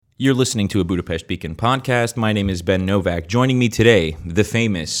You're listening to a Budapest Beacon podcast. My name is Ben Novak. Joining me today, the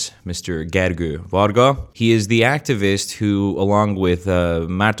famous Mr. Gergő Varga. He is the activist who, along with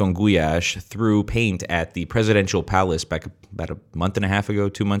Márton Gulyás, threw paint at the presidential palace back about a month and a half ago,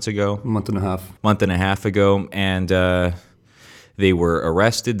 2 months ago? Month and a half ago, and they were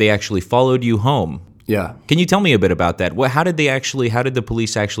arrested. They actually followed you home. Yeah. Can you tell me a bit about that? How did the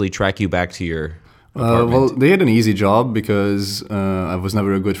police actually track you back to your apartment? Well, they had an easy job because I was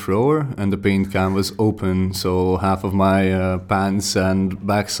never a good thrower and the paint can was open, so half of my pants and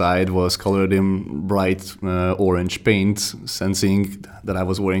backside was colored in bright orange paint. Sensing that I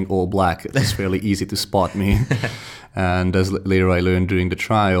was wearing all black, it was fairly easy to spot me. And as later I learned during the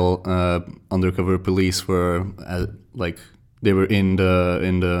trial, undercover police were they were in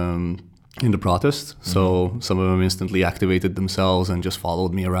the protest, so some of them instantly activated themselves and just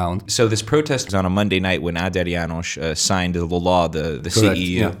followed me around. So this protest was on a Monday night when Áder János signed the law, the Correct,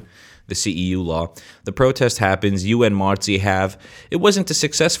 CEU, yeah. The CEU law. The protest happens. You and Marci it wasn't a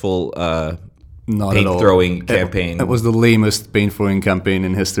successful Not paint at all. throwing campaign. It was the lamest paint throwing campaign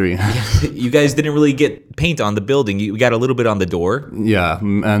in history. You guys didn't really get paint on the building. You got a little bit on the door. Yeah,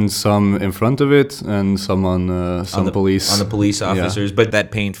 and some in front of it, and some on some police. On the police officers. Yeah. But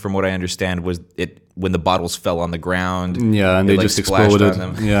that paint, from what I understand, was it when the bottles fell on the ground. Yeah, and they just splashed exploded.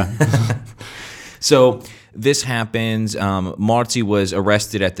 on them. Yeah. So this happens. Marci was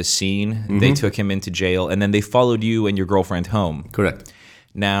arrested at the scene. Mm-hmm. They took him into jail, and then they followed you and your girlfriend home. Correct.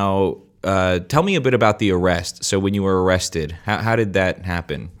 Now, tell me a bit about the arrest. So when you were arrested, how did that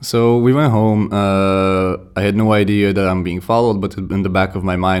happen? So we went home. I had no idea that I'm being followed, but in the back of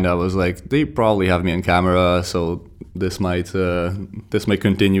my mind, I was like, they probably have me on camera, so this might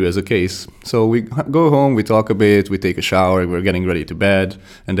continue as a case. So we go home, we talk a bit, we take a shower, we're getting ready to bed,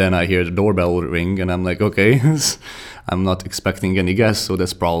 and then I hear the doorbell ring, and I'm like, okay, I'm not expecting any guests, so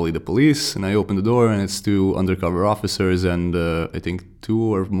that's probably the police. And I open the door, and it's two undercover officers and I think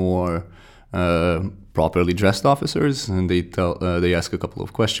two or more properly dressed officers, and they ask a couple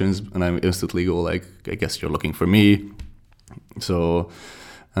of questions, and I instantly go like, I guess you're looking for me. So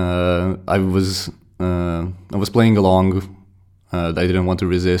I was playing along. I didn't want to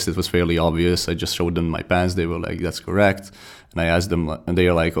resist. It was fairly obvious. I just showed them my pants. They were like, that's correct. And I asked them, and they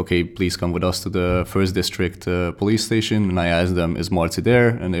are like, okay, please come with us to the 1st District police station. And I asked them, is Marci there?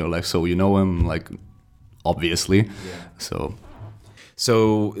 And they were like, so you know him? Like, obviously. Yeah.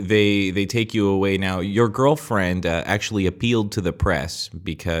 So they take you away. Now, your girlfriend actually appealed to the press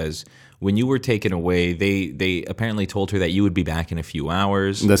because when you were taken away, they apparently told her that you would be back in a few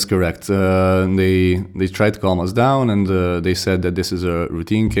hours. That's correct. They tried to calm us down, and they said that this is a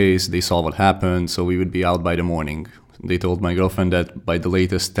routine case. They saw what happened, so we would be out by the morning. They told my girlfriend that by the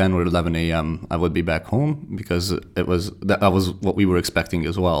latest 10 or 11 a.m. I would be back home, because that was what we were expecting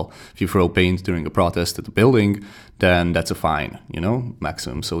as well. If you throw paint during a protest at the building, then that's a fine,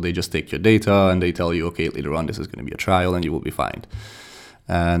 maximum. So they just take your data and they tell you, okay, later on this is going to be a trial and you will be fined.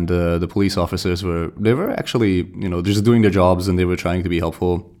 And the police officers were actually, just doing their jobs, and they were trying to be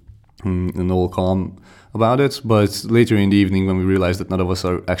helpful and all calm about it. But later in the evening, when we realized that none of us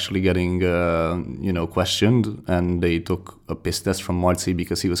are actually getting, questioned, and they took a piss test from Marci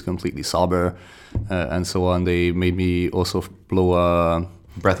because he was completely sober, and so on, they made me also blow a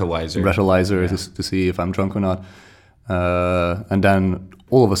breathalyzer to see if I'm drunk or not. And then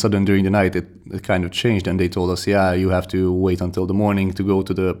all of a sudden during the night, it kind of changed, and they told us, yeah, you have to wait until the morning to go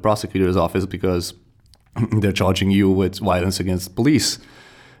to the prosecutor's office because they're charging you with violence against police.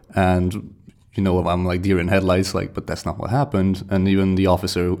 And, I'm like deer in headlights, like, but that's not what happened. And even the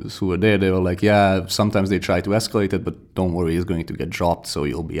officers who were there, they were like, yeah, sometimes they try to escalate it, but don't worry, it's going to get dropped, so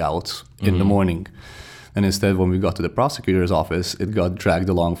you'll be out in the morning. And instead, when we got to the prosecutor's office, it got dragged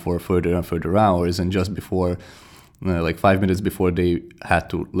along for further and further hours, and just before 5 minutes before they had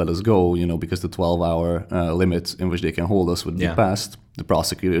to let us go, because the 12-hour limit in which they can hold us would be passed, the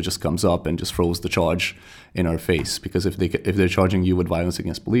prosecutor just comes up and just throws the charge in our face. Because if they're charging you with violence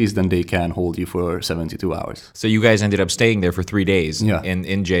against police, then they can hold you for 72 hours. So you guys ended up staying there for 3 days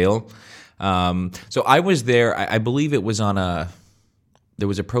in jail. So I was there. I believe it was there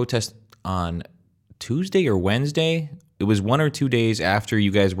was a protest on Tuesday or Wednesday. It was 1 or 2 days after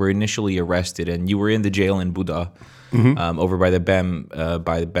you guys were initially arrested, and you were in the jail in Buda, over by the BEM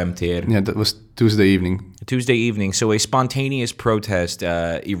tér. Yeah, that was Tuesday evening. So a spontaneous protest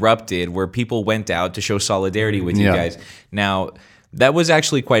erupted where people went out to show solidarity with you guys. Now, that was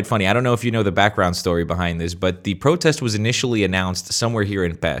actually quite funny. I don't know if you know the background story behind this, but the protest was initially announced somewhere here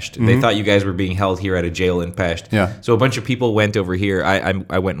in Pest. They thought you guys were being held here at a jail in Pest. Yeah. So a bunch of people went over here.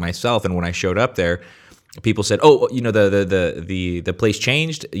 I went myself, and when I showed up there, people said, "Oh, the place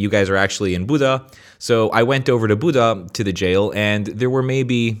changed. You guys are actually in Buda." So I went over to Buda to the jail, and there were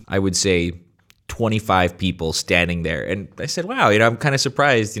maybe, I would say, 25 people standing there. And I said, wow, I'm kind of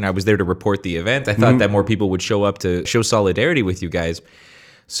surprised. I was there to report the event. I thought that more people would show up to show solidarity with you guys.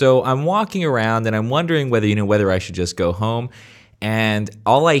 So I'm walking around and I'm wondering whether I should just go home. And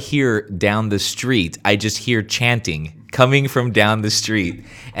all I hear down the street, I just hear chanting coming from down the street.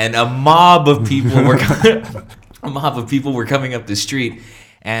 And a mob of people were coming up the street.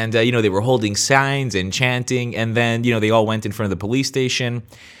 And, they were holding signs and chanting. And then, they all went in front of the police station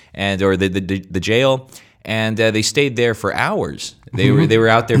or the jail. And they stayed there for hours. They were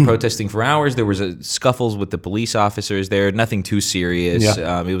out there protesting for hours. There was scuffles with the police officers there. Nothing too serious.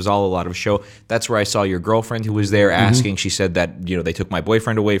 Yeah. It was all a lot of show. That's where I saw your girlfriend who was there asking. She said that they took my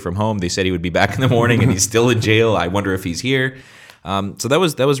boyfriend away from home. They said he would be back in the morning, and he's still in jail. I wonder if he's here. So that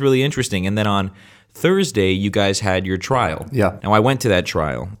was really interesting. And then on Thursday, you guys had your trial. Yeah. Now I went to that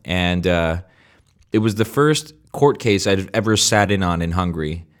trial, and it was the first court case I'd ever sat in on in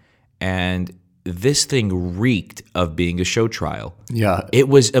Hungary, and this thing reeked of being a show trial. Yeah. It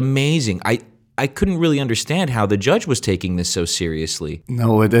was amazing. I couldn't really understand how the judge was taking this so seriously.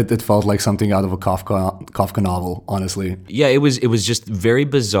 No, it felt like something out of a Kafka novel, honestly. Yeah, it was just very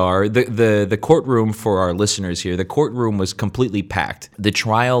bizarre. The courtroom, for our listeners here, the courtroom was completely packed. The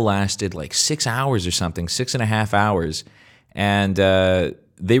trial lasted like 6 hours or something, 6.5 hours. And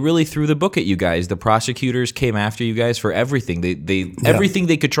they really threw the book at you guys. The prosecutors came after you guys for everything. Everything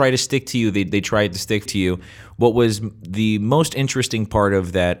they could try to stick to you, they tried to stick to you. What was the most interesting part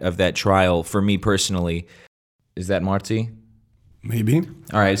of that trial for me personally, is that Marty? Maybe.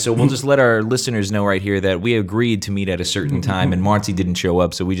 All right, so we'll just let our listeners know right here that we agreed to meet at a certain time, and Marty didn't show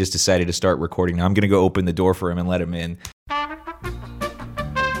up, so we just decided to start recording. Now I'm going to go open the door for him and let him in.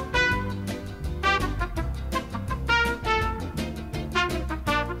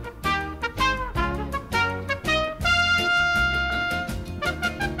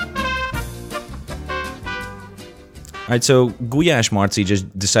 All right, so Gulyás Marci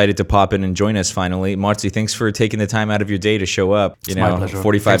just decided to pop in and join us finally. Marci, thanks for taking the time out of your day to show up. My pleasure.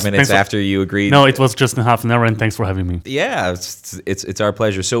 45 minutes after you agreed. No, it was just in half an hour, and thanks for having me. Yeah, it's our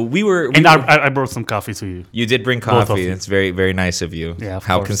pleasure. So we were I brought some coffee to you. You did bring coffee. It's very, very nice of you. Yeah, of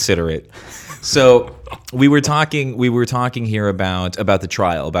How course. considerate. So we were talking here about the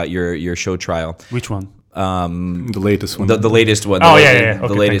trial, about your show trial. Which one? The latest one. The latest one. Okay,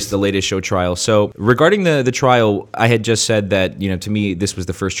 the latest show trial. So regarding the trial, I had just said that, to me, this was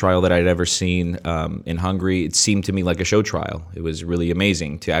the first trial that I'd ever seen in Hungary. It seemed to me like a show trial. It was really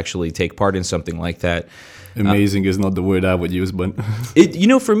amazing to actually take part in something like that. Amazing is not the word I would use, but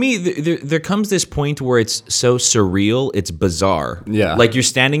for me, there comes this point where it's so surreal, it's bizarre. Yeah. Like you're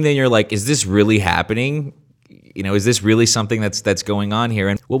standing there and you're like, is this really happening? Is this really something that's going on here?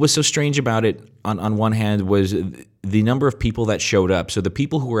 And what was so strange about it, on one hand, was the number of people that showed up. So the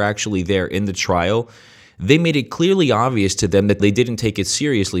people who were actually there in the trial, they made it clearly obvious to them that they didn't take it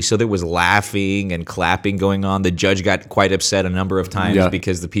seriously. So there was laughing and clapping going on. The judge got quite upset a number of times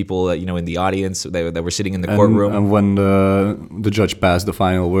because the people, in the audience that were sitting in the courtroom. And when the judge passed the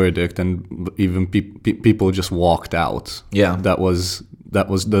final verdict, and even people just walked out. Yeah, that was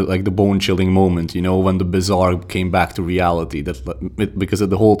the bone-chilling moment, when the bizarre came back to reality. Because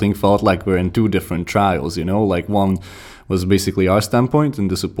the whole thing felt like we're in two different trials, like one was basically our standpoint and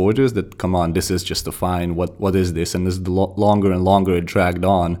the supporters that, come on, this is just a fine, what is this? And as the longer and longer it dragged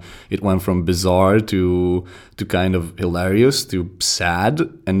on, it went from bizarre to kind of hilarious to sad.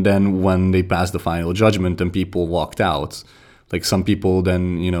 And then when they passed the final judgment and people walked out, like some people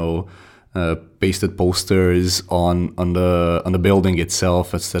then, pasted posters on the building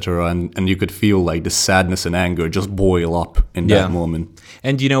itself, etc., and you could feel like the sadness and anger just boil up in that moment.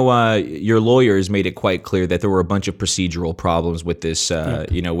 And your lawyers made it quite clear that there were a bunch of procedural problems with this,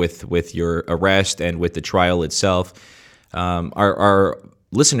 with your arrest and with the trial itself. Our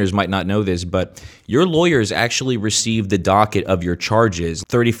listeners might not know this, but your lawyers actually received the docket of your charges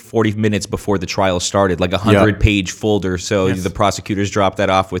 30-40 minutes before the trial started, like a 100-page folder. So the prosecutors dropped that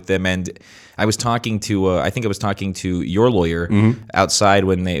off with them. And I was talking to, I think I was talking to your lawyer outside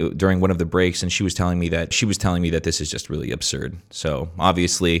during one of the breaks, and she was telling me that this is just really absurd. So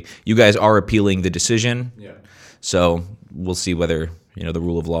obviously, you guys are appealing the decision. Yeah. So we'll see whether the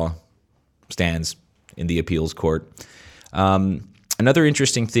rule of law stands in the appeals court. Another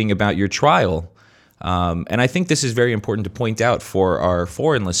interesting thing about your trial, and I think this is very important to point out for our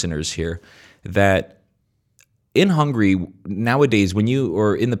foreign listeners here, that in Hungary nowadays,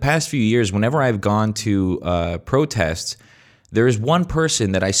 or in the past few years, whenever I've gone to protests, there is one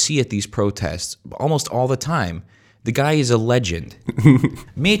person that I see at these protests almost all the time. The guy is a legend.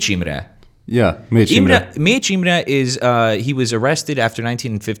 Mécs Imre. Yeah, Mécs Imre. Mécs Imre is, he was arrested after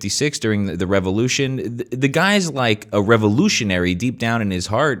 1956 during the revolution. The guy's like a revolutionary deep down in his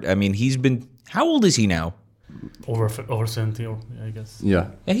heart. I mean, how old is he now? Over 70, I guess. Yeah.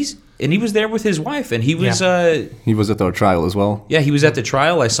 And he was there with his wife, and he was... he was at our trial as well. Yeah, he was at the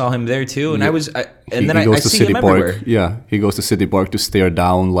trial. I saw him there too, and he goes to see City him Park. Everywhere. Yeah, he goes to City Park to stare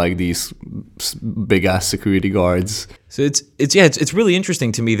down like these big-ass security guards. So it's really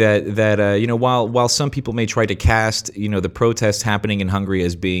interesting to me that while some people may try to cast the protests happening in Hungary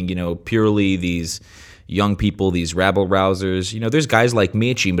as being purely these young people, these rabble rousers, there's guys like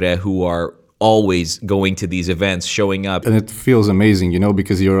Mécs Imre who are always going to these events, showing up. And it feels amazing,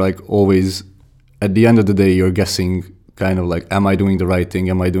 because you're like always, at the end of the day, you're guessing kind of like, am I doing the right thing?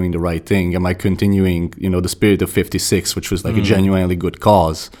 Am I doing the right thing? Am I continuing, the spirit of 56, which was like a genuinely good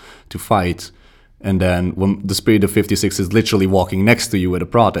cause to fight? And then when the spirit of 56 is literally walking next to you at a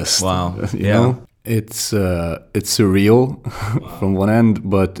protest. Wow. you know? It's surreal from one end,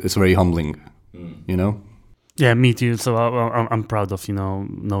 but it's very humbling, Yeah, me too. So I'm proud of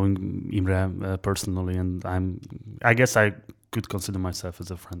knowing Imre personally, and I guess I could consider myself as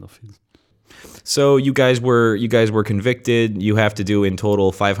a friend of his. So you guys were convicted. You have to do in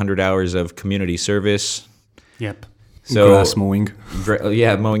total 500 hours of community service. Yep. So grass mowing.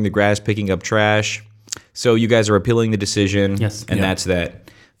 Mowing the grass, picking up trash. So you guys are appealing the decision. Yes. And that's that.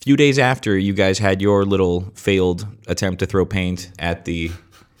 A few days after you guys had your little failed attempt to throw paint at the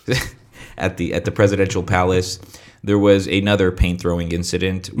at the presidential palace, there was another paint throwing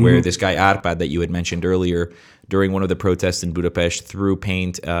incident where this guy Arpad that you had mentioned earlier, during one of the protests in Budapest, threw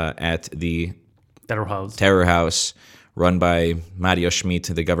paint at the terror house run by Mária Schmidt,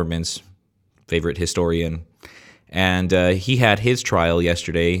 the government's favorite historian. And he had his trial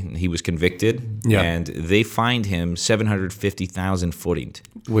yesterday. He was convicted, and they fined him 750,000 forint,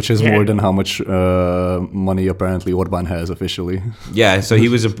 which is more than how much money apparently Orbán has officially. Yeah, so he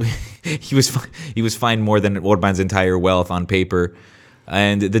was fined more than Orbán's entire wealth on paper.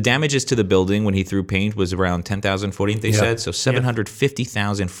 And the damages to the building when he threw paint was around 10,000 forint, they said, so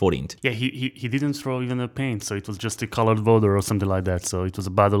 750,000 forint. Yeah, he didn't throw even a paint, so it was just a colored water or something like that. So it was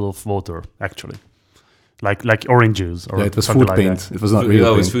a bottle of water, actually. Like orange juice or it was something food like paint. that. It was not real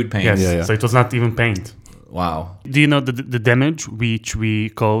paint. It was food paint. Yes, so it was not even paint. Wow. Do you know the damage which we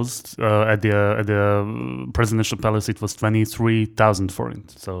caused at the presidential palace? It was 23,000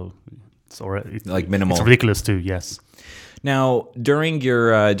 forint. So it's already like minimal. It's ridiculous too. Yes. Now during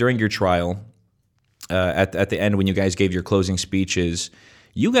your trial, at the end when you guys gave your closing speeches,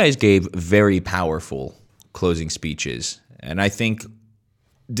 you guys gave very powerful closing speeches, and I think,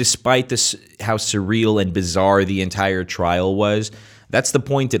 despite this, how surreal and bizarre the entire trial was, that's the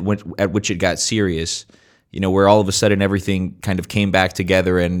point at which it got serious. Where all of a sudden everything kind of came back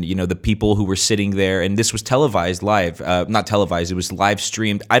together, and the people who were sitting there, and this was televised live, not televised, it was live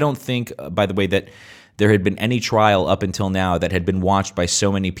streamed. I don't think, by the way, that there had been any trial up until now that had been watched by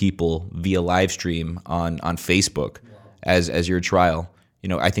so many people via live stream on Facebook as your trial.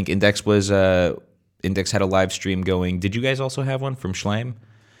 I think Index had a live stream going. Did you guys also have one from Schleim?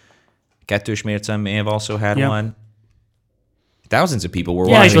 Kettős Mérce may have also had one. Thousands of people were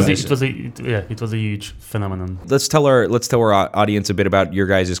watching this. It was a huge phenomenon. Let's tell our audience a bit about your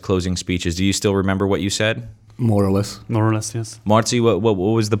guys' closing speeches. Do you still remember what you said? More or less, yes. Marci, what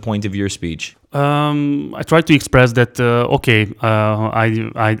was the point of your speech? I tried to express that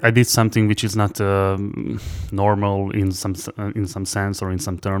I did something which is not normal in some sense or in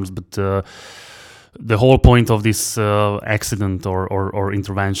some terms, but the whole point of this accident or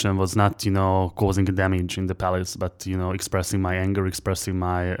intervention was not, causing a damage in the palace, but, expressing my anger, expressing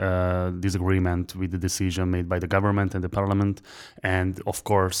my disagreement with the decision made by the government and the parliament, and of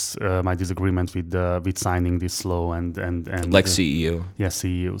course my disagreement with signing this law and like CEU. Yes,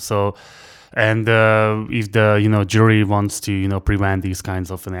 CEU. So. And if the jury wants to prevent these kinds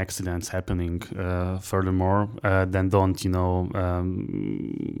of accidents happening furthermore, then don't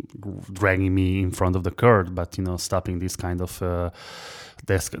dragging me in front of the court, but stopping these kind of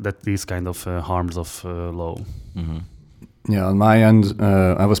harms of law. Mm-hmm. Yeah, on my end,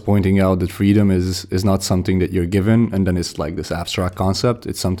 I was pointing out that freedom is not something that you're given, and then it's like this abstract concept.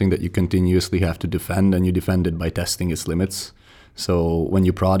 It's something that you continuously have to defend, and you defend it by testing its limits. So when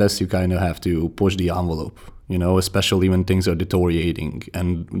you protest, you kind of have to push the envelope, especially when things are deteriorating.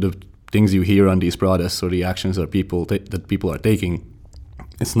 And the things you hear on these protests or the actions that people are taking,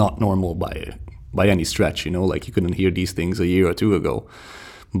 it's not normal by any stretch, like you couldn't hear these things a year or two ago.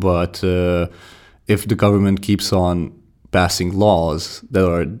 But if the government keeps on passing laws that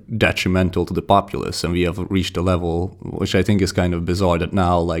are detrimental to the populace. And we have reached a level, which I think is kind of bizarre, that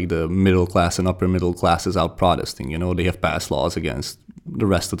now like the middle class and upper middle class is out protesting. You know, they have passed laws against the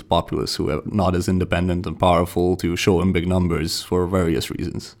rest of the populace who are not as independent and powerful to show in big numbers for various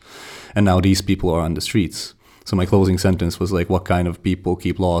reasons. And now these people are on the streets. So my closing sentence was like, what kind of people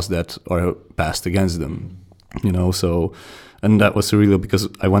keep laws that are passed against them? You know, so, and that was surreal because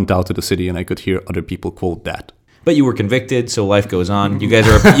I went out to the city and I could hear other people quote that. But you were convicted, so life goes on. You guys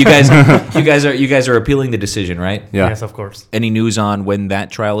are appealing the decision, right? Yeah. Yes, of course. Any news on when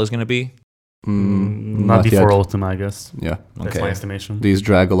that trial is going to be? Not before yet. autumn, I guess. Yeah. That's my estimation. These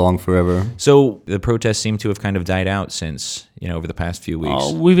drag along forever. So the protests seem to have kind of died out since, over the past few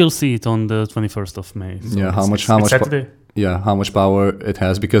weeks. We will see it on the 21st of May. So yeah, how much Saturday? How much power it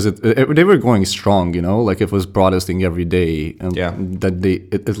has, because they were going strong, like it was protesting every day, and that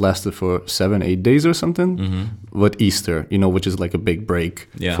it lasted for 7-8 days or something. But Easter, which is like a big break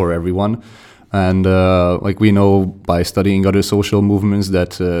for everyone. And like we know by studying other social movements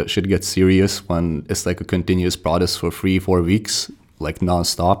that shit gets serious when it's like a continuous protest for 3-4 weeks, like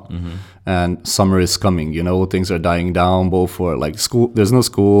nonstop. And summer is coming, things are dying down both for like school. There's no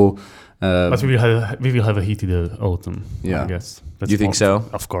school. But we will have a heated autumn. I guess. You think so?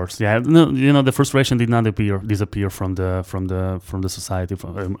 Of course. Yeah. No, the frustration did not disappear from the society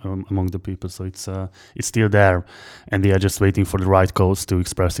among the people. So it's still there, and they are just waiting for the right cause to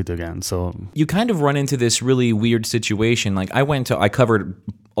express it again. So you kind of run into this really weird situation. Like I covered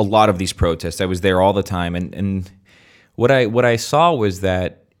a lot of these protests. I was there all the time, and what I saw was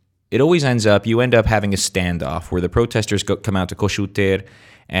that it always you end up having a standoff where the protesters come out to Kossuth.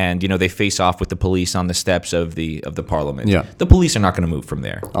 And they face off with the police on the steps of the parliament. Yeah. The police are not going to move from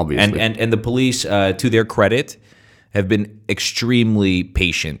there. Obviously. And the police, to their credit, have been extremely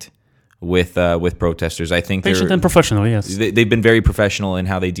patient with protesters. I think patient and professional. Yes. They've been very professional in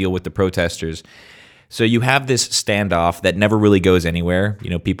how they deal with the protesters. So you have this standoff that never really goes anywhere.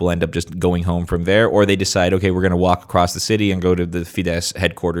 People end up just going home from there, or they decide, okay, we're going to walk across the city and go to the Fidesz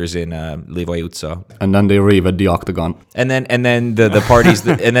headquarters in Levai utca. And then they rave at the Octagon. And then the parties,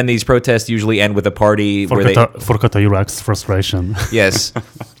 and then these protests usually end with a party for Katajurak's frustration. Yes,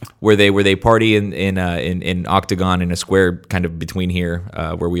 where they party in Octagon in a square kind of between here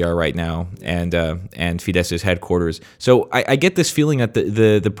where we are right now and Fidesz's headquarters. So I get this feeling that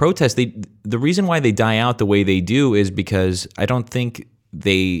the protests, the reason why they die out the way they do is because I don't think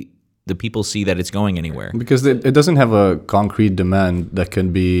the people see that it's going anywhere. Because it doesn't have a concrete demand that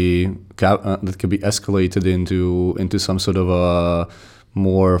can be escalated into some sort of a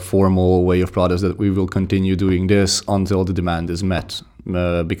more formal way of protest, that we will continue doing this until the demand is met.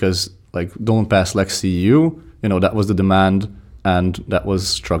 Because like don't pass Lex CEU, that was the demand, and that was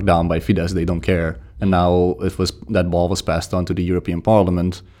struck down by Fidesz. They don't care, and now that ball was passed on to the European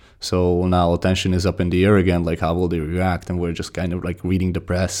Parliament. So now tension is up in the air again, like how will they react? And we're just kind of like reading the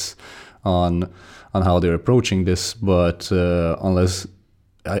press on how they're approaching this. But unless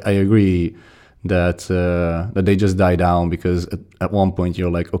I agree that they just die down, because at one point you're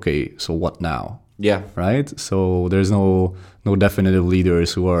like, okay, so what now? Yeah. Right? So there's no definitive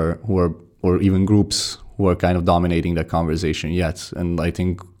leaders who are or even groups who are kind of dominating that conversation yet. And I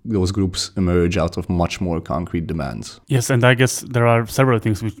think those groups emerge out of much more concrete demands. Yes, and I guess there are several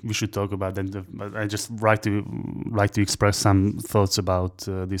things we should talk about. But I just like to express some thoughts about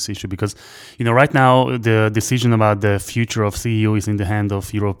this issue, because right now the decision about the future of CEU is in the hand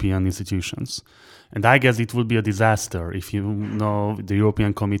of European institutions. And I guess it would be a disaster if the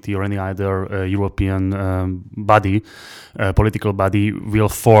European Committee or any other European political body will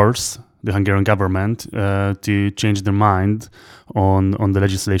force the Hungarian government to change their mind on the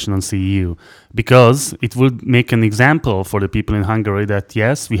legislation on CEU, because it would make an example for the people in Hungary that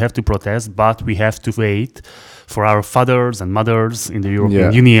yes, we have to protest, but we have to wait for our fathers and mothers in the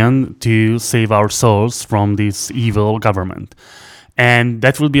European Union to save our souls from this evil government. And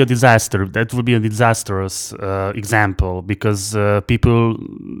that will be a disaster. That will be a disastrous example, because people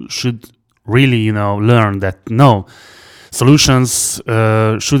should really, learn that no, solutions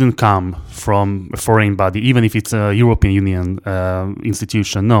shouldn't come from a foreign body, even if it's a European Union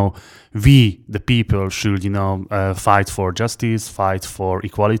institution. No, we, the people, should, fight for justice, fight for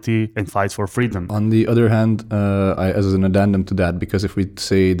equality, and fight for freedom. On the other hand, as an addendum to that, because if we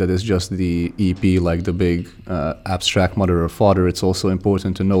say that it's just the EP, like the big abstract mother or father, it's also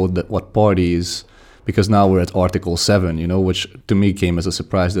important to note that what parties, because now we're at Article 7, which to me came as a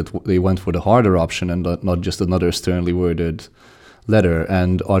surprise that they went for the harder option and not just another sternly worded letter.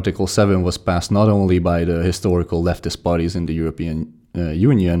 And Article 7 was passed not only by the historical leftist parties in the European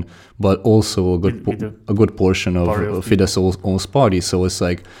Union, but also a good portion of Fidesz owns party. So it's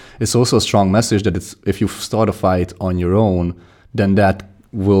like it's also a strong message that if you start a fight on your own, then that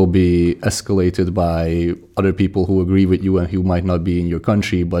will be escalated by other people who agree with you and who might not be in your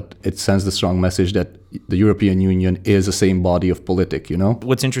country, but it sends the strong message that the European Union is the same body of politic, you know?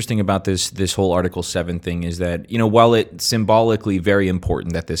 What's interesting about this whole Article 7 thing is that, while it's symbolically very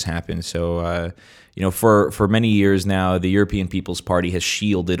important that this happens, so, for many years now, the European People's Party has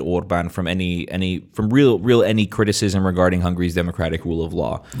shielded Orban from any criticism regarding Hungary's democratic rule of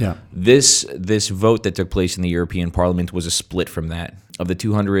law. Yeah. This vote that took place in the European Parliament was a split from that. Of the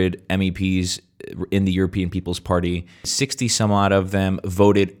 200 MEPs in the European People's Party, 60 some odd of them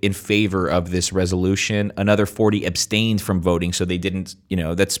voted in favor of this resolution. Another 40 abstained from voting, so they didn't,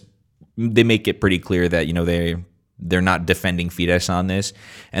 they make it pretty clear that, they're not defending Fidesz on this,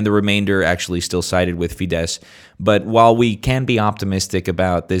 and the remainder actually still sided with Fidesz. But while we can be optimistic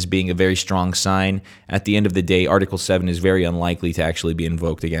about this being a very strong sign, at the end of the day, Article 7 is very unlikely to actually be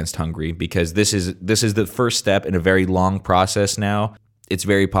invoked against Hungary, because this is the first step in a very long process now. It's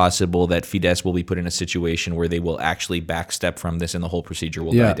very possible that Fidesz will be put in a situation where they will actually backstep from this and the whole procedure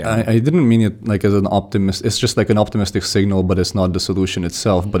will die down. I didn't mean it like as an optimist. It's just like an optimistic signal, but it's not the solution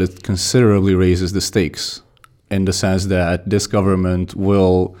itself. But it considerably raises the stakes in the sense that this government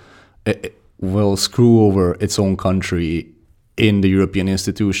will screw over its own country in the European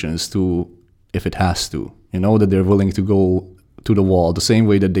institutions if it has to. That they're willing to go to the wall, the same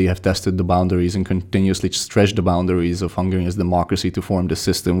way that they have tested the boundaries and continuously stretched the boundaries of Hungarian democracy to form the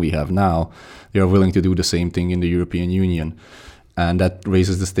system we have now. They are willing to do the same thing in the European Union. And that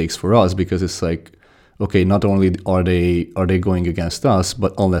raises the stakes for us, because it's like, okay, not only are they going against us,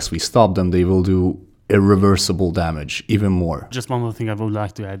 but unless we stop them, they will do irreversible damage, even more. Just one more thing I would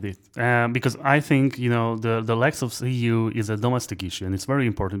like to add it, because I think the lack of EU is a domestic issue, and it's very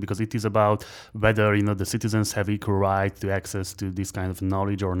important because it is about whether the citizens have equal right to access to this kind of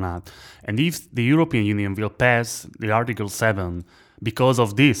knowledge or not. And if the European Union will pass the Article 7 because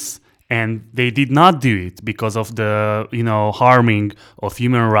of this, and they did not do it because of the harming of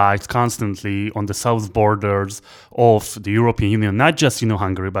human rights constantly on the south borders of the European Union, not just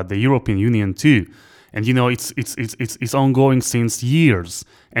Hungary, but the European Union too. And it's ongoing since years,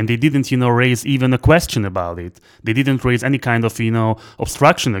 and they didn't raise even a question about it. They didn't raise any kind of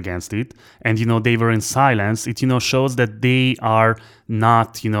obstruction against it, and they were in silence. It shows that they are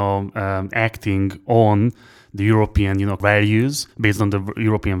not acting on the European values, based on the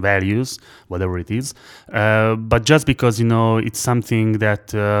European values, whatever it is. But just because it's something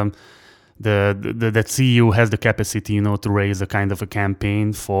that that CEU has the capacity, to raise a kind of a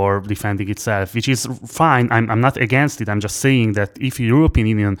campaign for defending itself, which is fine. I'm not against it. I'm just saying that if the European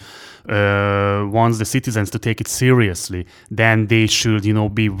Union wants the citizens to take it seriously, then they should,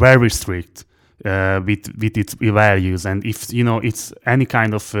 be very strict with its values. And if it's any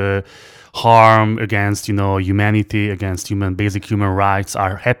kind of harm against humanity, against basic human rights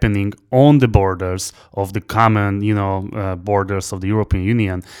are happening on the borders of the common borders of the European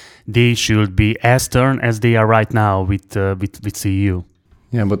Union, they should be as stern as they are right now with CEU.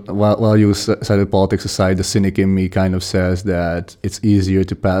 Yeah, but while you cited politics aside, the cynic in me kind of says that it's easier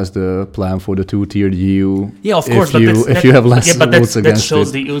to pass the plan for the two-tiered EU. Yeah, of course, if you have less votes against it. That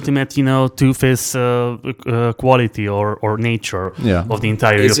shows the ultimate, two-faced quality or nature of the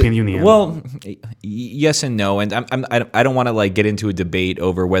entire European Union. Well, yes and no, and I don't want to get into a debate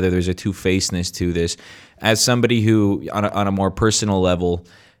over whether there's a two-facedness to this. As somebody who, on a more personal level,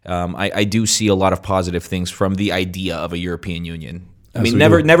 I do see a lot of positive things from the idea of a European Union. I mean,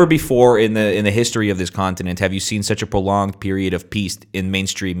 never before in the history of this continent have you seen such a prolonged period of peace in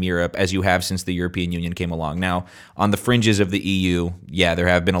mainstream Europe as you have since the European Union came along. Now, on the fringes of the EU, there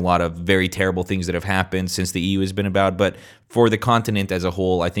have been a lot of very terrible things that have happened since the EU has been about, but for the continent as a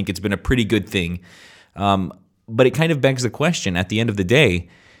whole, I think it's been a pretty good thing. But it kind of begs the question, at the end of the day,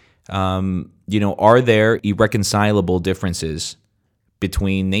 are there irreconcilable differences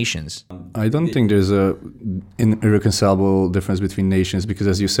between nations? I don't think there's an irreconcilable difference between nations, because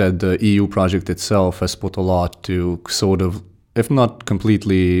as you said, the EU project itself has put a lot to sort of, if not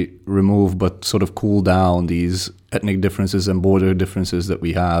completely remove, but sort of cool down these ethnic differences and border differences that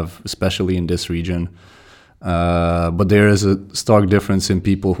we have, especially in this region. But there is a stark difference in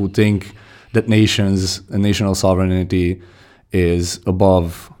people who think that nations and national sovereignty is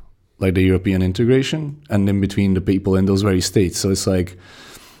above the European integration, and in between the people in those very states. So it's like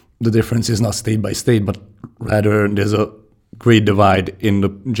the difference is not state by state, but rather there's a great divide in the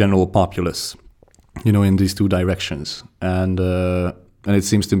general populace, in these two directions. And it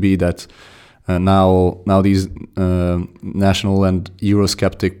seems to be that Now these national and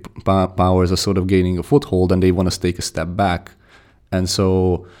Eurosceptic powers are sort of gaining a foothold, and they want to take a step back. And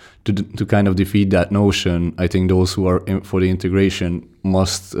so to kind of defeat that notion, I think those who are for the integration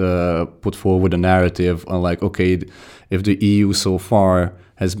must put forward a narrative on like, okay, if the EU so far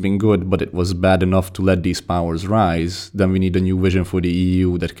has been good, but it was bad enough to let these powers rise, then we need a new vision for the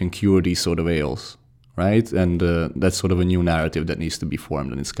EU that can cure these sort of ails, right? And that's sort of a new narrative that needs to be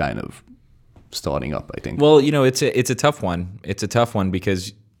formed, and it's kind of starting up, I think. Well, it's a tough one. It's a tough one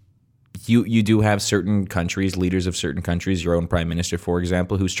because you do have certain countries, leaders of certain countries, your own prime minister, for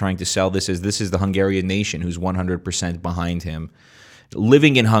example, who's trying to sell this as this is the Hungarian nation, who's 100% behind him.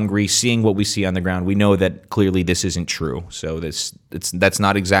 Living in Hungary, seeing what we see on the ground, we know that clearly this isn't true. So that's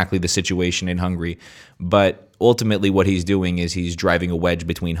not exactly the situation in Hungary. But ultimately what he's doing is he's driving a wedge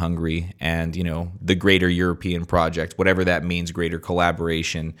between Hungary and, the greater European project, whatever that means, greater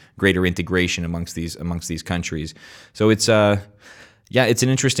collaboration, greater integration amongst these countries. So it's it's an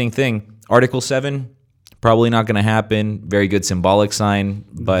interesting thing. Article 7, probably not going to happen. Very good symbolic sign,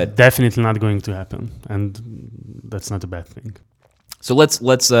 but definitely not going to happen, and that's not a bad thing. So let's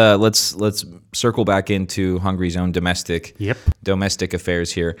circle back into Hungary's own domestic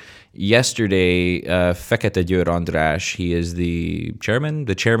affairs here. Yesterday, Fekete Győr András, he is the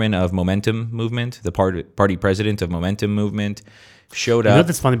chairman of Momentum Movement, the party president of Momentum Movement, showed up.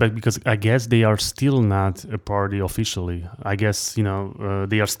 That's funny, because I guess they are still not a party officially. I guess,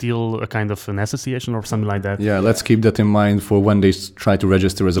 they are still a kind of an association or something like that. Yeah, let's keep that in mind for when they try to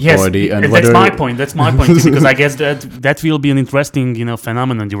register as a party. And that's my point. That's my point too, because I guess that will be an interesting,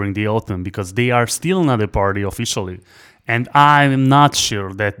 phenomenon during the autumn, because they are still not a party officially. And I'm not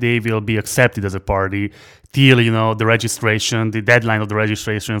sure that they will be accepted as a party till, the deadline of the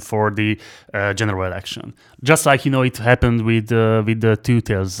registration for the general election. Just like, it happened with the Two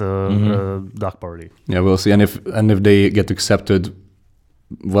Tails Duck Party. Yeah, we'll see. And if they get accepted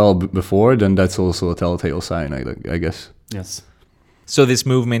well before, then that's also a telltale sign, I guess. Yes. So this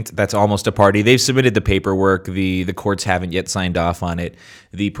movement, that's almost a party. They've submitted the paperwork. The courts haven't yet signed off on it.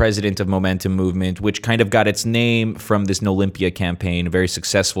 The president of Momentum Movement, which kind of got its name from this Olympia campaign, a very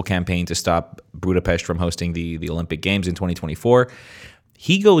successful campaign to stop Budapest from hosting the Olympic Games in 2024.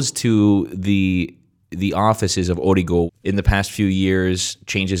 He goes to the offices of Origo. In the past few years,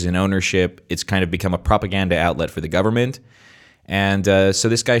 changes in ownership, it's kind of become a propaganda outlet for the government. And so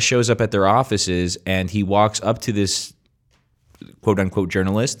this guy shows up at their offices, and he walks up to this quote-unquote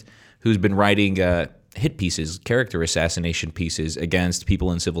journalist who's been writing hit pieces, character assassination pieces against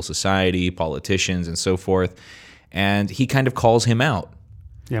people in civil society, politicians, and so forth. And he kind of calls him out.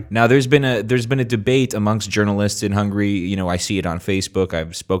 Yep. Now, there's been a debate amongst journalists in Hungary. I see it on Facebook.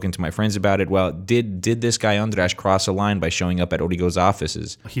 I've spoken to my friends about it. Well, did this guy András cross a line by showing up at Origo's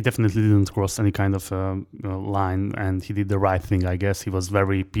offices? He definitely didn't cross any kind of line, and he did the right thing, I guess. He was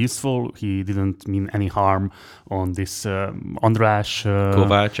very peaceful. He didn't mean any harm on this András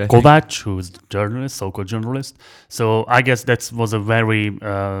Kovács, who is a journalist, so-called journalist. So I guess that was a very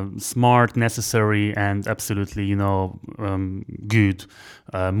smart, necessary, and absolutely, good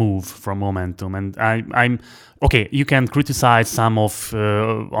move from Momentum. And I'm okay, you can criticize some of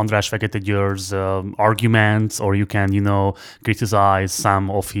András Fekete Győr's arguments, or you can, criticize some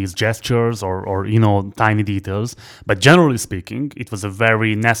of his gestures or tiny details. But generally speaking, it was a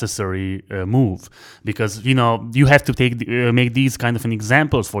very necessary move, because, you have to make these kind of an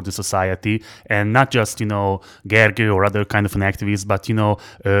examples for the society, and not just, Gergő or other kind of an activist, but,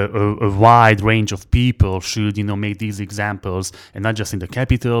 a wide range of people should, make these examples, and not just in the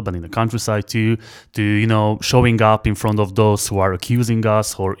capital, but in the countryside too, to, showing up in front of those who are accusing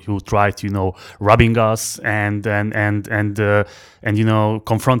us or who try to, robbing us and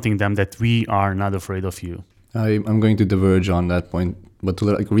confronting them that we are not afraid of you. I'm going to diverge on that point, but to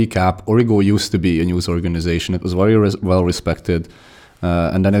recap, Origo used to be a news organization. It was very well respected.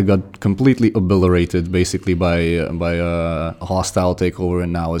 And then it got completely obliterated, basically by a hostile takeover,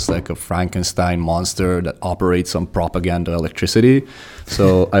 and now it's like a Frankenstein monster that operates on propaganda electricity.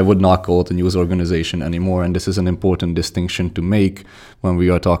 So I would not call it a news organization anymore, and this is an important distinction to make when we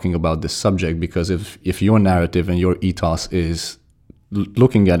are talking about this subject, because if your narrative and your ethos is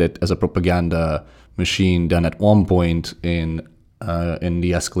looking at it as a propaganda machine, then at one point in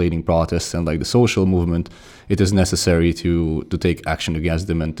the escalating protests and like the social movement, it is necessary to take action against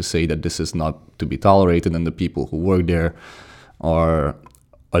them and to say that this is not to be tolerated, and the people who work there are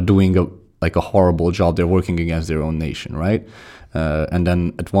doing a horrible job. They're working against their own nation, right? And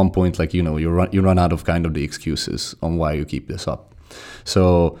then at one point, you run out of kind of the excuses on why you keep this up.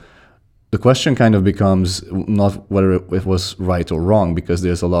 So the question kind of becomes not whether it was right or wrong, because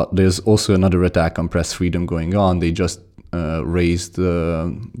there's also another attack on press freedom going on. They just raised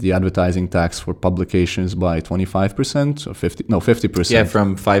the advertising tax for publications by 25% or 50%. Yeah,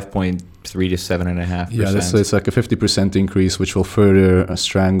 from 5.3 to 7.5%. Yeah, so it's like a 50% increase, which will further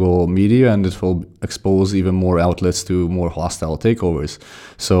strangle media, and it will expose even more outlets to more hostile takeovers.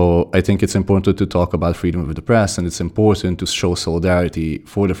 So I think it's important to talk about freedom of the press, and it's important to show solidarity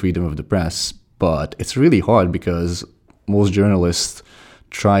for the freedom of the press. But it's really hard because most journalists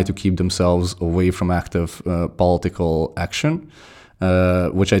try to keep themselves away from active political action,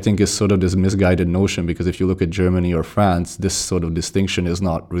 which I think is sort of this misguided notion, because if you look at Germany or France, this sort of distinction is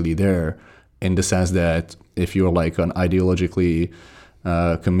not really there, in the sense that if you're like an ideologically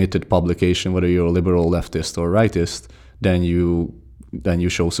committed publication, whether you're a liberal, leftist, or rightist, then you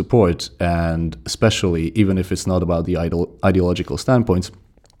show support. And especially, even if it's not about the ideological standpoints,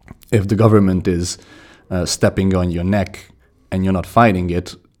 if the government is stepping on your neck and you're not fighting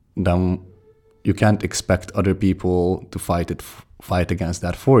it, then you can't expect other people to fight against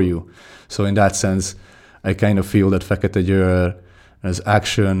that for you. So in that sense, I kind of feel that Fekete Győr's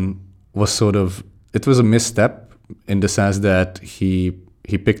action was it was a misstep, in the sense that he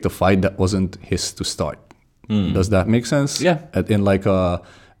picked a fight that wasn't his to start. Does that make sense? Yeah.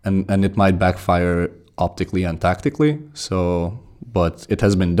 And it might backfire optically and tactically. So, but it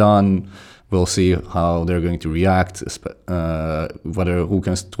has been done. We'll see how they're going to react, who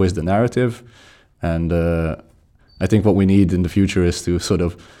can twist the narrative. And I think what we need in the future is to sort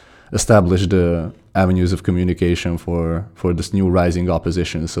of establish the avenues of communication for this new rising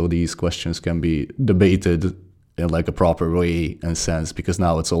opposition, so these questions can be debated in like a proper way and sense, because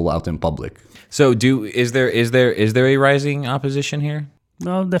now it's all out in public. So is there a rising opposition here?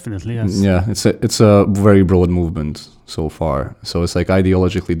 No, definitely, yes. Yeah, it's a very broad movement so far. So it's like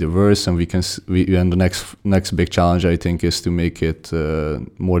ideologically diverse, and and the next big challenge, I think, is to make it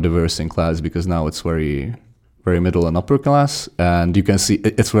more diverse in class, because now it's very, very middle and upper class. And you can see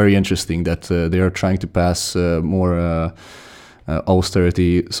it's very interesting that they are trying to pass more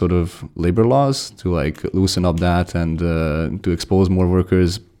austerity sort of labor laws to like loosen up that, and to expose more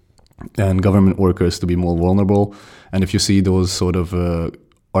workers and government workers to be more vulnerable. And if you see those sort of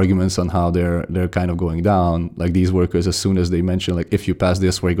arguments on how they're kind of going down, like these workers, as soon as they mention like, if you pass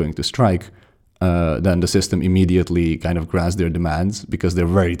this, we're going to strike, then the system immediately kind of grants their demands, because they're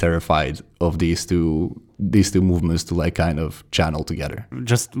very terrified of these two movements to like kind of channel together.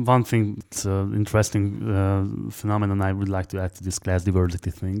 Just one thing, it's an interesting phenomenon I would like to add to this class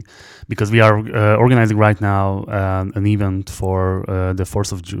diversity thing, because we are organizing right now an event for the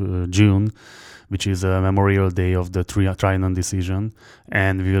 4th of June, which is a Memorial Day of the Trianon decision,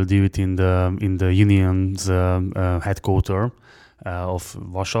 and we will do it in the union's headquarters of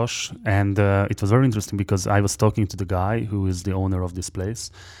Vasas. And it was very interesting, because I was talking to the guy who is the owner of this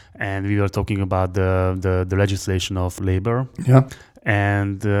place, and we were talking about the legislation of labor. Yeah.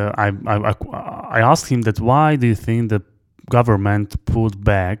 And I asked him that, why do you think the government put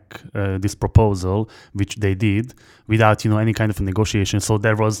back this proposal, which they did, without any kind of a negotiation? So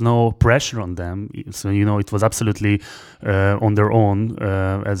there was no pressure on them. So it was absolutely on their own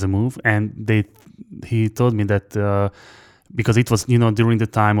as a move. And he told me that because it was during the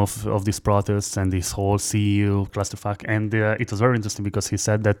time of these protests and this whole CEU clusterfuck, and it was very interesting, because he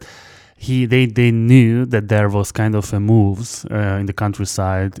said that they knew that there was kind of a moves in the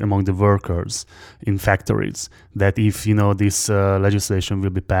countryside among the workers in factories, that if this legislation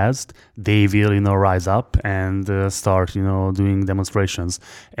will be passed, they will rise up and start doing demonstrations.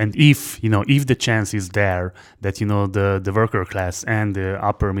 And if the chance is there that the worker class and the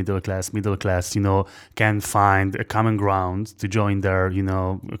upper middle class can find a common ground to join their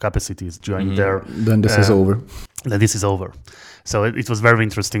capacities, join their, then this is over. Then this is over. So it was very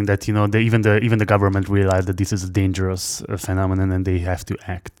interesting that even the government realized that this is a dangerous phenomenon, and they have to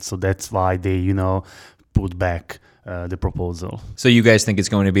act. So that's why they put back the proposal. So you guys think it's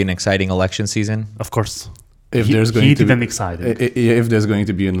going to be an exciting election season? Of course. If there's going to be excited. If there's going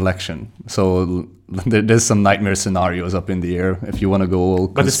to be an election, so there's some nightmare scenarios up in the air. If you want to go all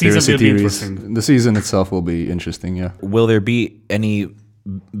conspiracy theories, the season itself will be interesting. Yeah. Will there be any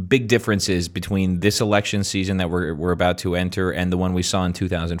big differences between this election season that we're about to enter and the one we saw in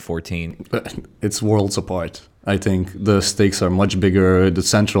 2014? It's worlds apart. I think the stakes are much bigger. The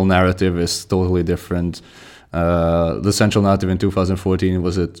central narrative is totally different. The central narrative in 2014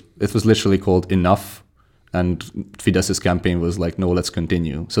 was it was literally called Enough, and Fidesz's campaign was like, no, let's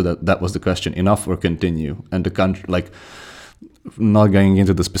continue. So that was the question: enough or continue? And the country, like, not going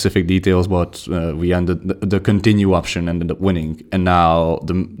into the specific details, but we ended the continue option ended up winning, and now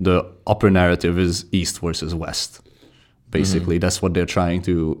the upper narrative is East versus West. Basically, that's what they're trying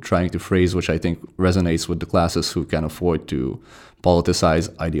to phrase, which I think resonates with the classes who can afford to politicize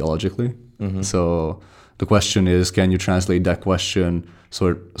ideologically. So the question is, can you translate that question so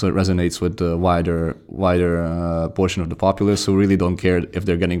it resonates with the wider portion of the populace who really don't care if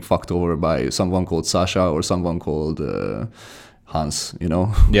they're getting fucked over by someone called Sasha or someone called Hans,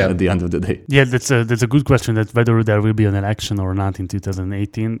 at the end of the day. Yeah, that's a good question, that whether there will be an election or not in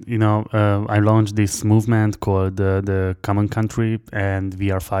 2018. I launched this movement called the Common Country, and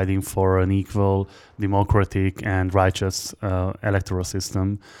we are fighting for an equal, democratic and righteous electoral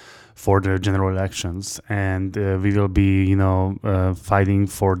system for the general elections, and we will be, fighting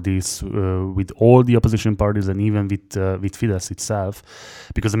for this with all the opposition parties and even with Fidesz itself,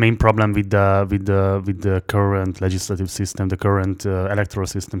 because the main problem with the current legislative system, the current electoral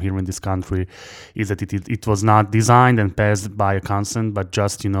system here in this country, is that it was not designed and passed by a consent, but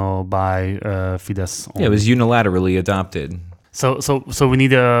just by Fidesz only. Yeah, it was unilaterally adopted. So we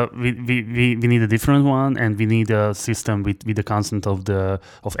need a need a different one, and we need a system with the consent of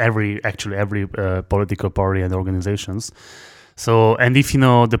every political party and organizations. So, and if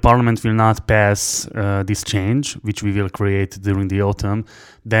the parliament will not pass this change, which we will create during the autumn,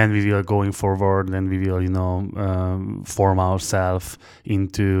 then we will going forward, and we will form ourselves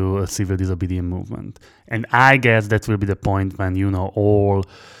into a civil disobedience movement. And I guess that will be the point when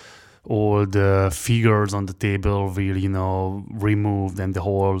all the figures on the table will, removed, and the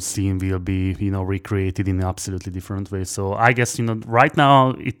whole scene will be, recreated in an absolutely different way. So I guess, right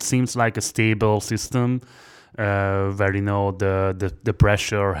now it seems like a stable system where, the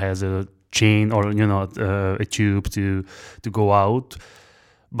pressure has a chain or, a tube to go out.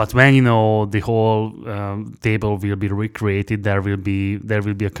 But when, the whole table will be recreated, there will be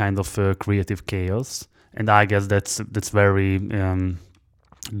a kind of creative chaos. And I guess that's very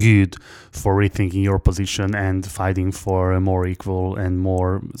good for rethinking your position and fighting for a more equal and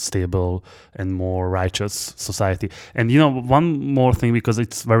more stable and more righteous society. And one more thing, because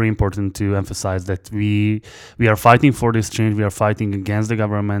it's very important to emphasize that we are fighting for this change. We are fighting against the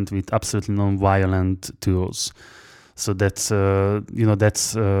government with absolutely non-violent tools. So that's the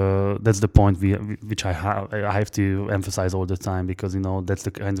point which I have to emphasize all the time, because that's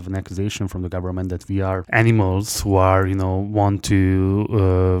the kind of an accusation from the government that we are animals who are want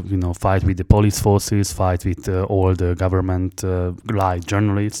to fight with the police forces, fight with all the government like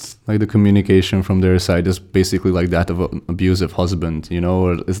journalists. Like the communication from their side is basically like that of an abusive husband,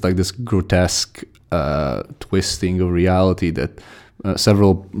 or it's like this grotesque twisting of reality that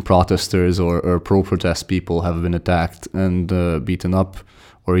several protesters or pro-protest people have been attacked and beaten up,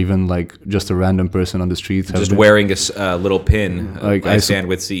 or even like just a random person on the street just wearing a little pin, like I stand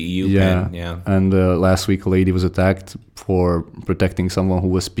with CEU pin. Yeah. And last week a lady was attacked for protecting someone who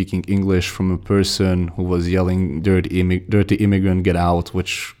was speaking English from a person who was yelling dirty immigrant, get out,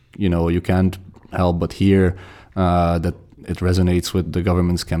 which you can't help but hear that it resonates with the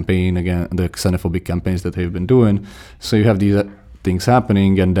government's campaign again, the xenophobic campaigns that they've been doing. So you have these things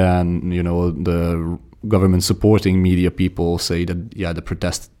happening, and then the government supporting media people say that the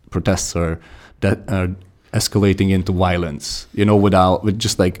protests are escalating into violence, with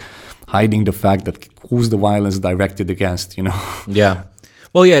just like hiding the fact that who's the violence directed against, Yeah.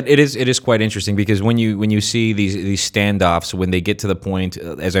 Well, yeah, it is quite interesting, because when you see these standoffs, when they get to the point,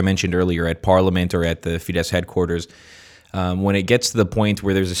 as I mentioned earlier, at Parliament or at the Fidesz headquarters, when it gets to the point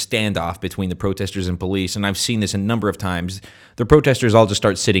where there's a standoff between the protesters and police, and I've seen this a number of times, the protesters all just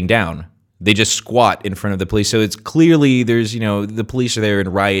start sitting down. They just squat in front of the police. So it's clearly there's, the police are there in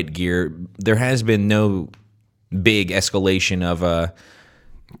riot gear. There has been no big escalation of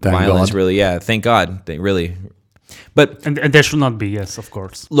violence, God. Really. Yeah, thank God. Really. But and there should not be, yes, of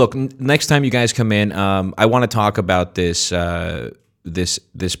course. Look, next time you guys come in, I want to talk about this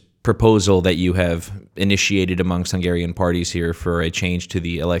proposal that you have initiated amongst Hungarian parties here for a change to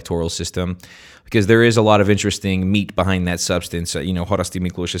the electoral system, because there is a lot of interesting meat behind that substance. Haraszti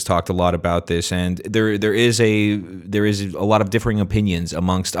Miklós has talked a lot about this, and there is a lot of differing opinions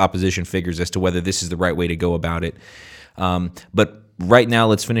amongst opposition figures as to whether this is the right way to go about it. But right now,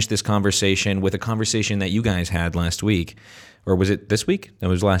 let's finish this conversation with a conversation that you guys had last week. Or was it this week? It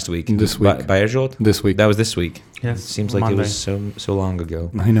was last week. This week. By Zsolt? This week. That was this week. Yes. It seems like Monday. It was so long ago.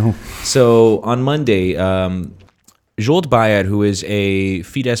 I know. So on Monday, Zsolt Bayat, who is a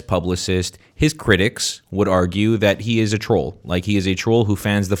Fidesz publicist, his critics would argue that he is a troll. Like, he is a troll who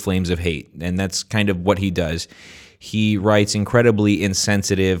fans the flames of hate. And that's kind of what he does. He writes incredibly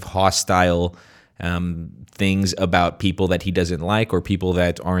insensitive, hostile, things about people that he doesn't like or people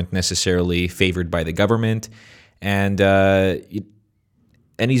that aren't necessarily favored by the government. And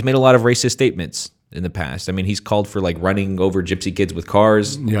he's made a lot of racist statements in the past. I mean, he's called for like running over gypsy kids with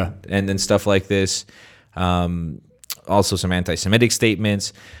cars and stuff like this. Also some anti-Semitic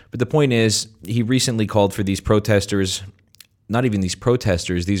statements. But the point is, he recently called for these protesters, not even these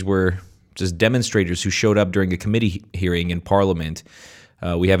protesters, these were just demonstrators who showed up during a committee hearing in Parliament.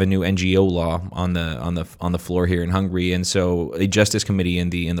 We have a new NGO law on the floor here in Hungary, and so a justice committee in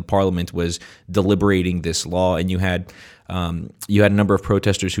the Parliament was deliberating this law, and you had a number of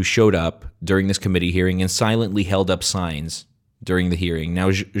protesters who showed up during this committee hearing and silently held up signs during the hearing.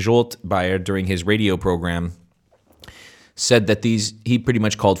 Now, Zsolt Bayer, during his radio program, said that he pretty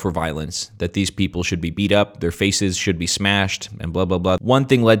much called for violence, that these people should be beat up, their faces should be smashed, and blah, blah, blah. One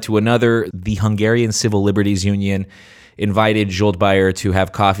thing led to another. The Hungarian Civil Liberties Union invited Zsolt Bayer to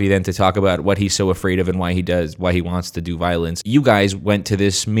have coffee then to talk about what he's so afraid of and why he wants to do violence. You guys went to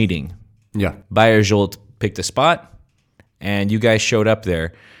this meeting. Yeah. Bayer Zsolt picked a spot, and you guys showed up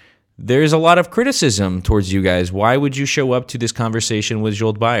there. There's a lot of criticism towards you guys. Why would you show up to this conversation with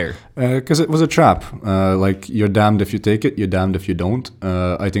Zsolt Bayer? Because it was a trap. Like, you're damned if you take it, you're damned if you don't.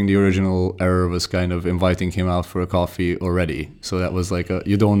 I think the original error was kind of inviting him out for a coffee already. So that was like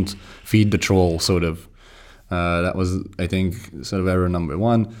you don't feed the troll, sort of. That was, I think, sort of error number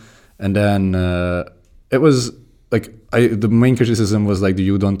one. And then it was like, the main criticism was like,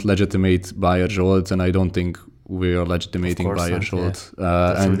 you don't legitimate Bayer Zsolt, and I don't think we are legitimating Bayer Zsolt.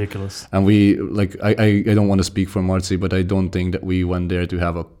 That's ridiculous. And we, like, I don't want to speak for Marci, but I don't think that we went there to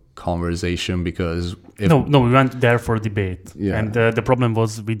have a conversation, because no, we went there for a debate. Yeah. And the problem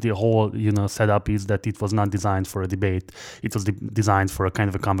was with the whole, setup is that it was not designed for a debate. It was designed for a kind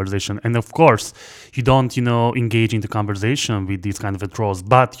of a conversation. And of course, you don't, engage into conversation with these kind of trolls,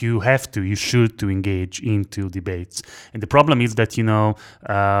 but you should to engage into debates. And the problem is that,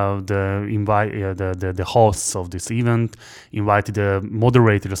 the hosts of this event invited a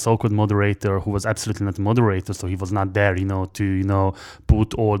moderator, a so-called moderator, who was absolutely not a moderator, so he was not there, to,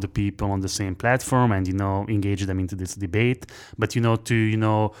 put all the people on the same platform and engage them into this debate, but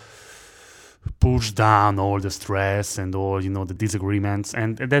to push down all the stress and all the disagreements.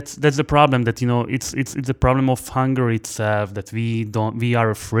 And that's the problem, that it's a problem of Hungary itself, that we are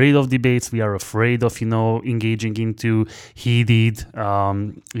afraid of debates, we are afraid of engaging into heated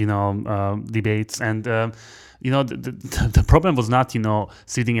debates. And the problem was not,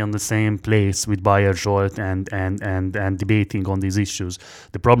 sitting on the same place with Bayer Zsolt and debating on these issues.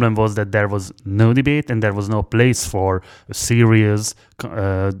 The problem was that there was no debate and there was no place for a serious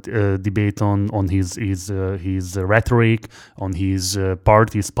debate on his rhetoric, on his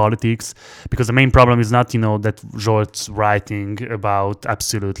party's politics. Because the main problem is not, that Zsolt's writing about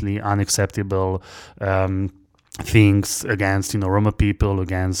absolutely unacceptable things against Roma people,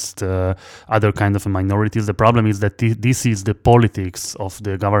 against other kind of minorities. The problem is that this is the politics of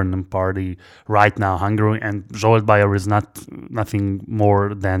the governing party right now, Hungary, and Zsolt Bayer is nothing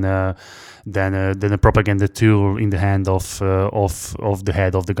more than a propaganda tool in the hand of the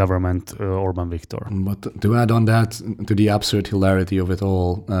head of the government, Orbán Viktor. But to add on that, to the absurd hilarity of it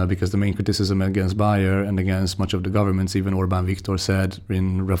all, because the main criticism against Bayer and against much of the governments, even Orbán Viktor said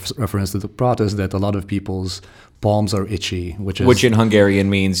in reference to the protest, that a lot of people's palms are itchy, which in Hungarian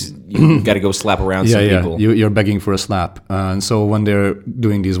means you got to go slap around some people. You're begging for a slap. And so when they're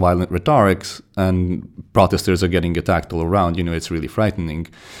doing these violent rhetorics and protesters are getting attacked all around, it's really frightening.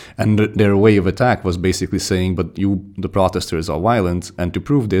 And their way of attack was basically saying, but the protesters are violent. And to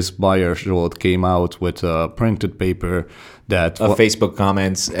prove this, Bayer Zsolt came out with a printed paper of Facebook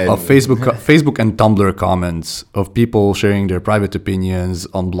comments. Of Facebook and Tumblr comments of people sharing their private opinions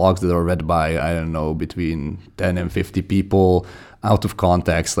on blogs that are read by, I don't know, between 10 and 50 people, out of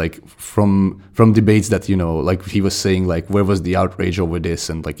context, like from debates that, like he was saying, like, where was the outrage over this?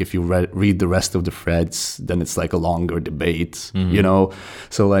 And like, if you read the rest of the threads, then it's like a longer debate,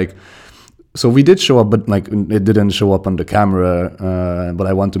 So we did show up, but like it didn't show up on the camera. But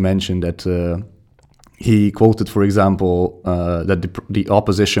I want to mention that he quoted, for example, that the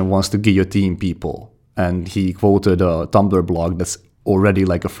opposition wants to guillotine people. And he quoted a Tumblr blog that's already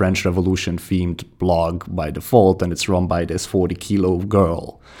like a French Revolution themed blog by default, and it's run by this 40-kilo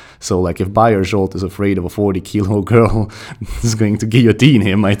girl. So like, if Bayer Zsolt is afraid of a 40-kilo girl is going to guillotine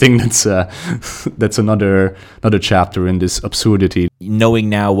him, I think that's another chapter in this absurdity. Knowing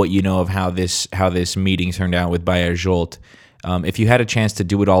now what you know of how this meeting turned out with Bayer Zsolt, if you had a chance to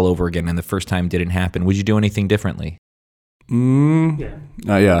do it all over again and the first time didn't happen, would you do anything differently?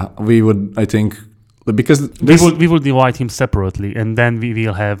 Yeah, we would, I think, because we will divide him separately, and then we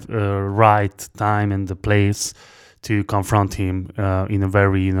will have a right time and the place to confront him in a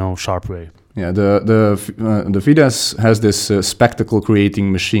very sharp way. Yeah, the Fidesz has this spectacle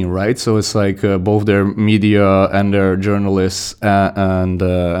creating machine, right? So it's like both their media and their journalists and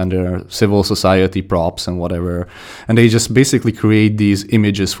their civil society props and whatever, and they just basically create these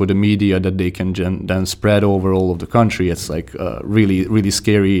images for the media that they can then spread over all of the country. It's like really, really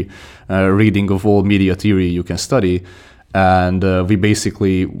scary reading of all media theory you can study, and we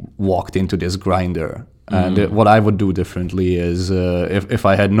basically walked into this grinder. And what I would do differently is if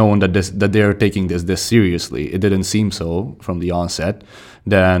I had known that they're taking this seriously, it didn't seem so from the onset,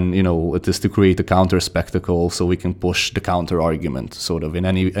 then it is to create a counter spectacle so we can push the counter argument sort of in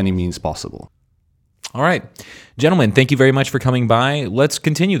any means possible. All right. Gentlemen, thank you very much for coming by. Let's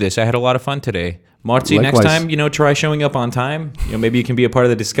continue this. I had a lot of fun today. Marci, next time, try showing up on time. Maybe you can be a part of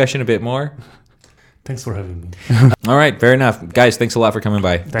the discussion a bit more. Thanks for having me. All right. Fair enough. Guys, thanks a lot for coming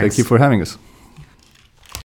by. Thank you for having us.